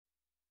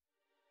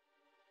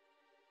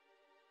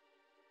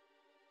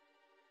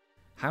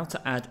How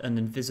to add an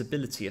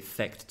invisibility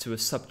effect to a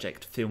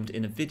subject filmed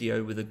in a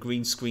video with a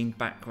green screen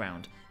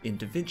background in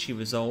DaVinci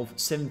Resolve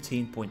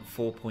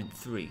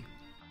 17.4.3.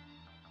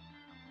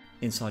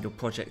 Inside your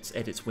project's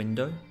edits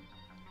window,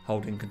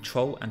 hold in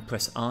Ctrl and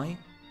press I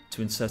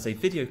to insert a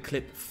video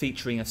clip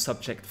featuring a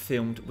subject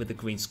filmed with a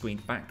green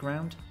screen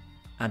background,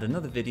 and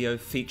another video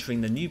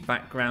featuring the new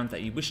background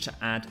that you wish to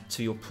add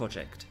to your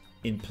project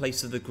in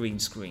place of the green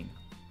screen.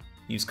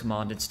 Use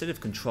Command instead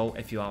of Control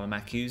if you are a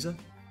Mac user.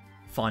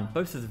 Find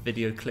both of the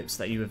video clips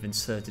that you have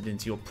inserted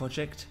into your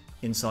project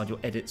inside your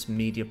Edit's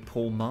Media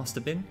Pool master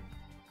bin.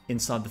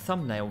 Inside the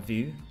thumbnail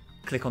view,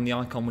 click on the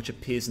icon which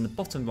appears in the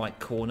bottom right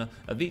corner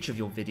of each of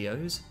your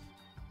videos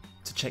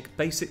to check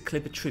basic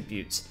clip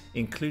attributes,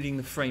 including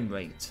the frame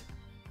rate.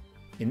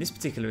 In this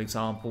particular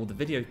example, the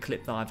video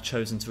clip that I've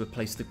chosen to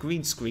replace the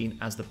green screen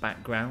as the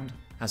background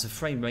has a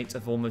frame rate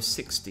of almost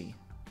 60,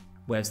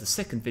 whereas the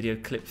second video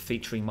clip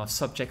featuring my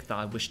subject that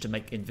I wish to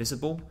make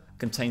invisible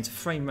contains a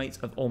frame rate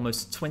of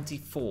almost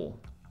 24.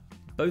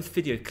 Both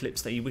video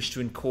clips that you wish to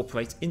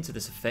incorporate into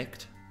this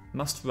effect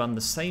must run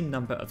the same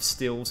number of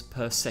stills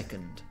per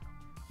second.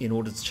 In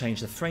order to change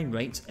the frame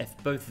rate if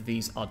both of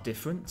these are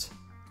different,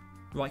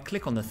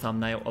 right-click on the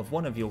thumbnail of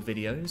one of your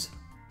videos,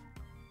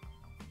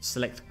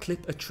 select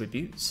Clip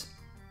Attributes.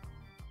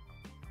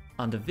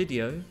 Under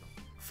Video,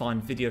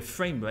 find Video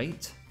Frame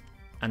Rate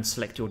and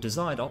select your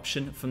desired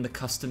option from the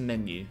custom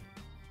menu.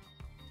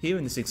 Here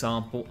in this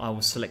example I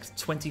will select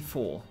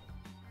 24.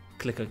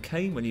 Click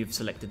OK when you've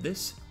selected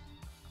this.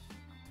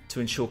 To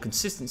ensure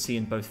consistency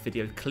in both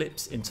video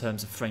clips in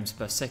terms of frames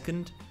per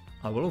second,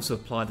 I will also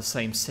apply the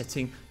same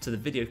setting to the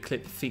video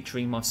clip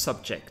featuring my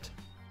subject.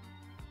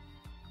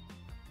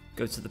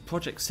 Go to the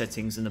project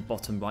settings in the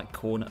bottom right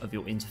corner of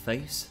your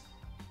interface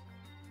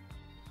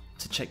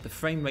to check the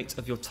frame rate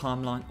of your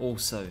timeline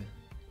also.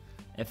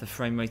 If the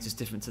frame rate is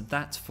different to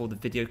that for the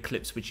video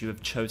clips which you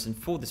have chosen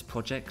for this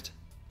project,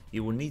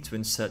 you will need to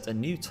insert a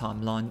new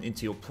timeline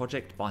into your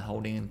project by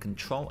holding in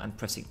Ctrl and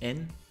pressing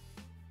N,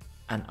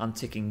 and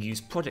unticking Use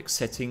Project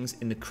Settings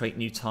in the Create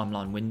New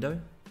Timeline window,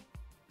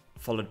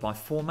 followed by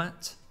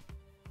Format,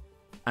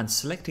 and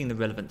selecting the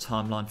relevant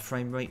timeline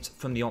frame rate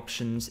from the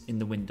options in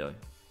the window,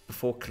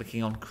 before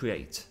clicking on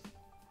Create.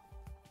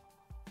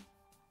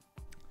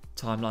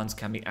 Timelines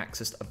can be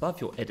accessed above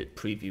your Edit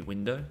Preview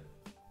window,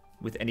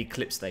 with any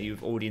clips that you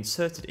have already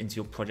inserted into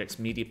your project's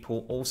media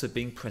pool also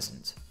being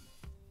present.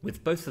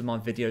 With both of my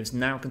videos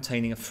now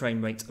containing a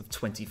frame rate of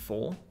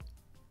 24,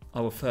 I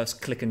will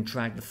first click and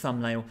drag the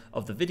thumbnail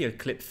of the video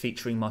clip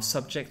featuring my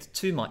subject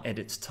to my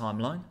Edit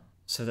timeline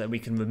so that we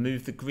can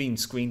remove the green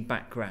screen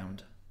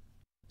background.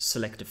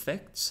 Select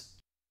Effects.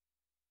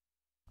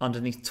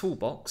 Underneath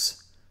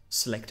Toolbox,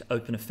 select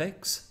Open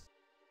Effects.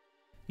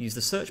 Use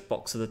the search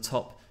box at the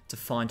top to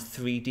find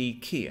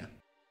 3D Keyer.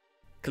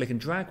 Click and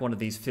drag one of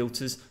these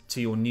filters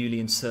to your newly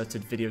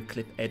inserted video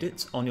clip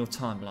edit on your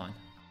timeline.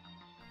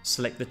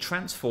 Select the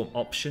Transform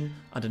option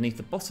underneath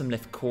the bottom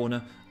left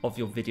corner of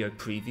your video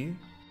preview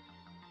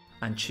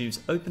and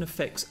choose Open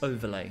Effects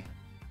Overlay,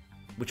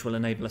 which will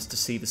enable us to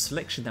see the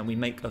selection that we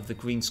make of the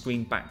green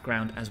screen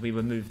background as we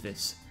remove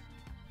this.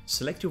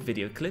 Select your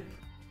video clip,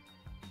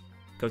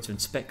 go to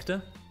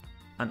Inspector,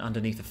 and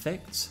underneath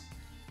Effects,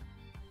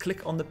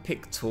 click on the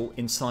Pick tool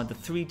inside the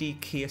 3D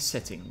Keyer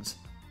settings.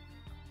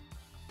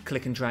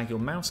 Click and drag your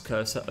mouse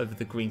cursor over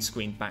the green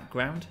screen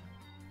background,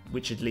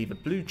 which should leave a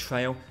blue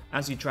trail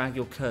as you drag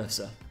your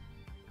cursor.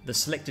 The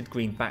selected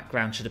green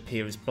background should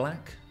appear as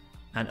black,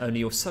 and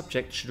only your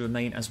subject should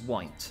remain as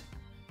white.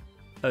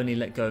 Only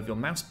let go of your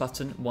mouse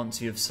button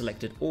once you have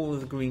selected all of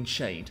the green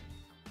shade.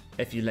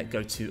 If you let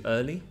go too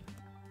early,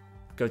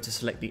 go to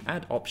select the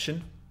Add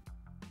option,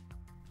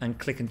 and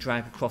click and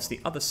drag across the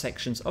other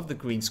sections of the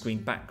green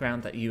screen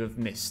background that you have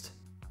missed.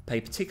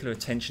 Pay particular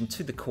attention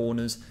to the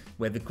corners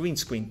where the green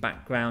screen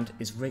background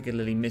is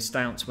regularly missed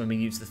out when we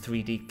use the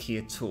 3D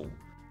Keyer tool.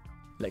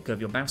 Let go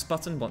of your mouse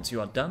button once you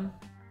are done.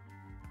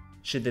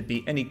 Should there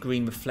be any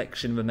green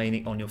reflection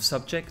remaining on your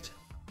subject,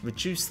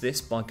 reduce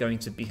this by going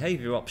to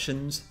Behavior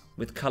Options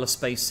with Color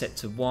Space set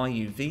to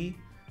YUV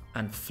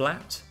and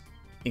Flat,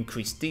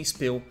 increase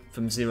Despill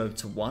from 0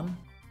 to 1,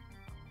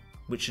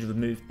 which should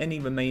remove any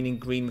remaining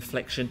green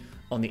reflection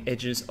on the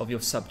edges of your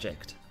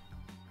subject.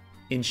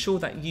 Ensure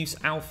that Use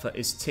Alpha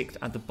is ticked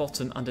at the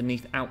bottom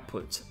underneath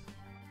Output.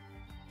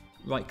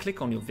 Right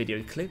click on your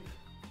video clip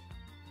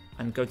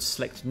and go to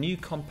select New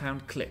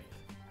Compound Clip.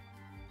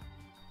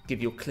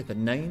 Give your clip a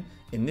name,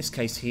 in this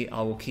case here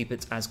I will keep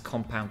it as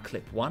Compound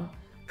Clip 1,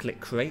 click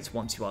Create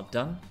once you are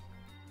done.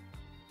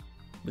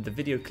 With the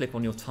video clip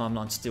on your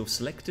timeline still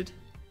selected,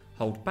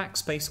 hold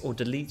Backspace or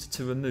Delete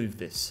to remove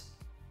this.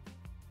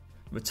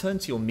 Return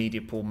to your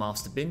Media Pool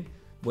master bin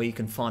where you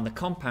can find the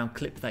compound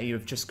clip that you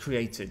have just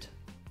created.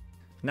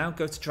 Now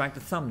go to drag the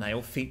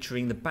thumbnail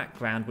featuring the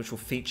background which will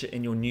feature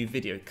in your new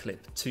video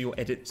clip to your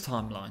Edit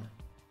timeline.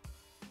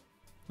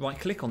 Right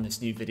click on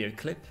this new video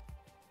clip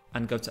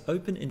and go to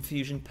Open in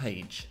Fusion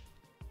page.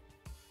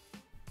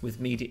 With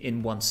Media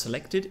in 1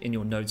 selected in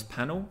your Nodes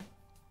panel,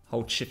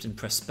 hold Shift and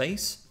press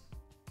Space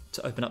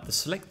to open up the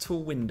Select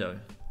Tool window.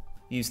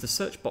 use the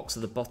search box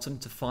at the bottom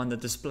to find the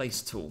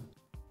Displace tool.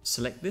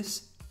 Select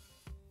this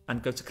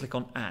and go to click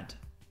on Add.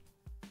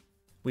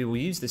 We will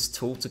use this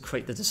tool to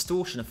create the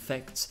distortion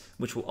effects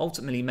which will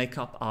ultimately make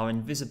up our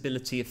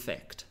invisibility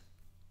effect.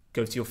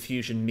 Go to your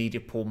Fusion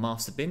Media Pool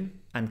master bin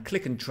and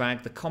click and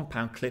drag the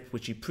compound clip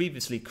which you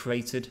previously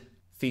created,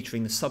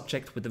 featuring the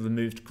subject with the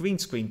removed green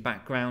screen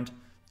background,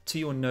 to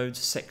your nodes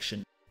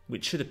section,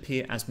 which should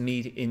appear as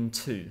Media In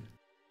 2.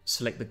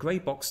 Select the grey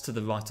box to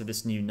the right of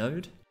this new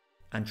node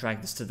and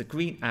drag this to the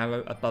green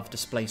arrow above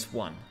Displace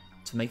 1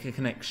 to make a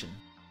connection.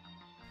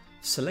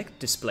 Select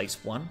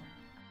Displace 1,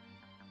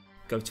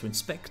 go to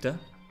Inspector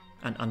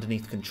and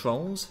underneath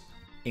Controls,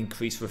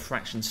 increase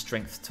refraction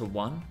strength to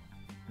 1.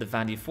 The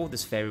value for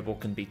this variable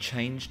can be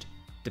changed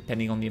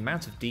depending on the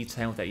amount of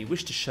detail that you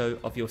wish to show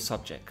of your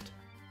subject.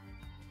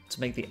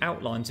 To make the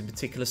outlines in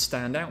particular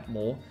stand out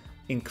more,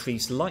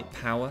 increase light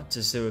power to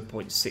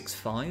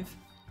 0.65.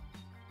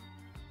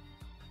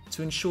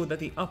 To ensure that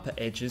the upper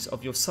edges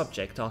of your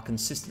subject are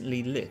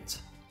consistently lit,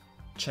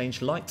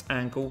 change light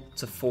angle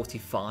to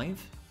 45,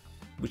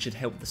 which should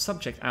help the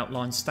subject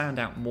outline stand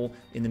out more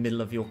in the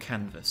middle of your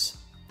canvas.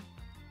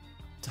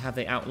 To have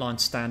the outline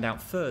stand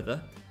out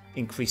further,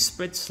 increase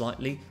spread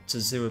slightly to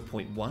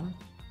 0.1.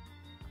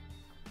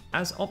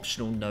 As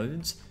optional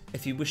nodes,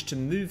 if you wish to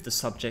move the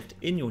subject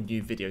in your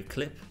new video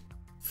clip,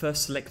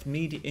 first select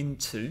Media In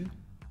 2,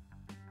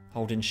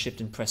 hold in Shift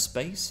and press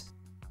space,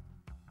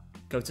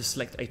 go to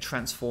select a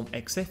Transform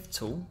XF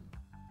tool.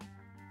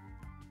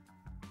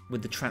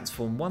 With the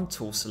Transform 1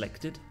 tool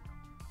selected,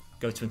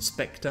 go to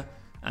Inspector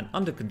and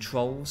under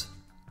Controls,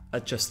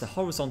 adjust the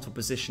horizontal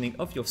positioning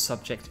of your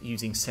subject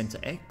using Center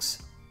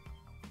X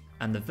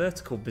and the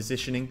vertical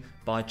positioning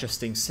by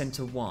adjusting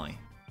Center Y.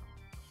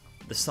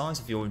 The size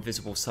of your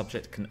invisible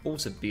subject can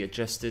also be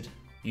adjusted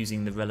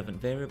using the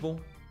relevant variable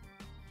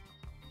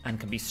and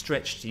can be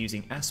stretched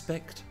using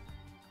Aspect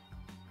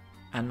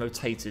and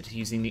rotated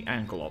using the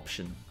Angle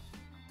option.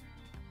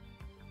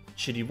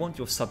 Should you want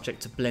your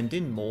subject to blend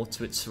in more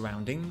to its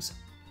surroundings,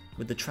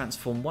 with the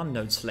Transform 1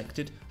 node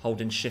selected,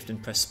 hold in Shift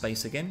and press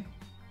space again.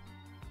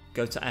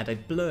 Go to Add a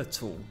Blur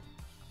tool.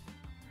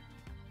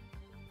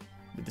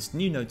 With this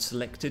new node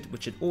selected,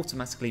 which should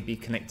automatically be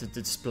connected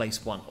to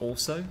Displace 1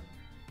 also,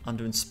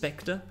 under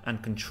Inspector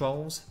and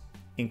Controls,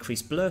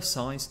 increase blur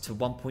size to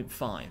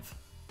 1.5.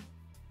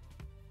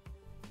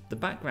 The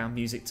background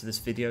music to this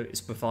video is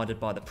provided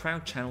by the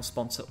proud channel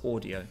sponsor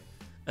AUDIIO,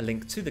 a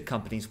link to the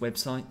company's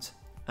website,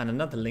 and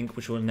another link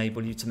which will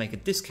enable you to make a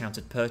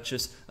discounted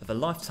purchase of a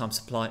lifetime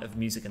supply of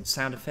music and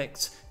sound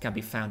effects can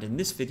be found in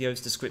this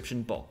video's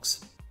description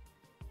box.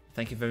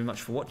 Thank you very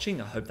much for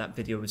watching. I hope that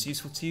video was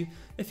useful to you.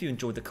 If you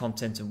enjoyed the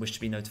content and wish to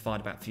be notified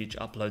about future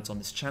uploads on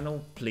this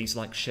channel, please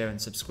like, share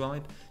and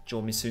subscribe.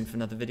 Join me soon for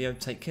another video.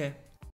 Take care.